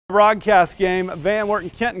Broadcast game. Van Wert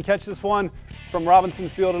and Kenton catch this one from Robinson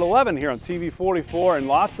Field at 11 here on TV 44, and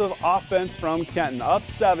lots of offense from Kenton. Up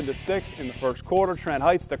 7-6 in the first quarter. Trent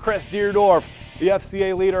Heights to Chris Deerdorf. The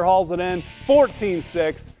FCA leader hauls it in.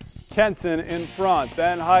 14-6. Kenton in front.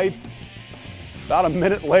 Then Heights about a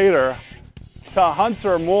minute later to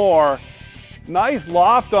Hunter Moore. Nice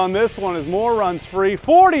loft on this one as Moore runs free.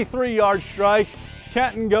 43-yard strike.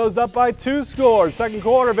 Kenton goes up by 2 scores. Second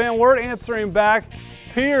quarter, Van Wert answering back.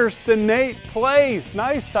 Pierce to Nate Place.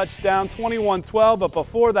 Nice touchdown, 21-12, but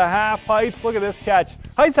before the half, Heights, look at this catch.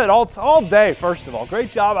 Heights had all day, first of all.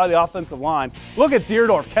 Great job by the offensive line. Look at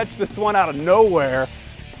Deerdorf catch this one out of nowhere.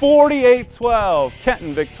 48-12,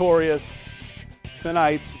 Kenton victorious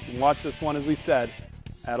tonight. You can watch this one, as we said,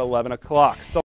 at 11 o'clock. So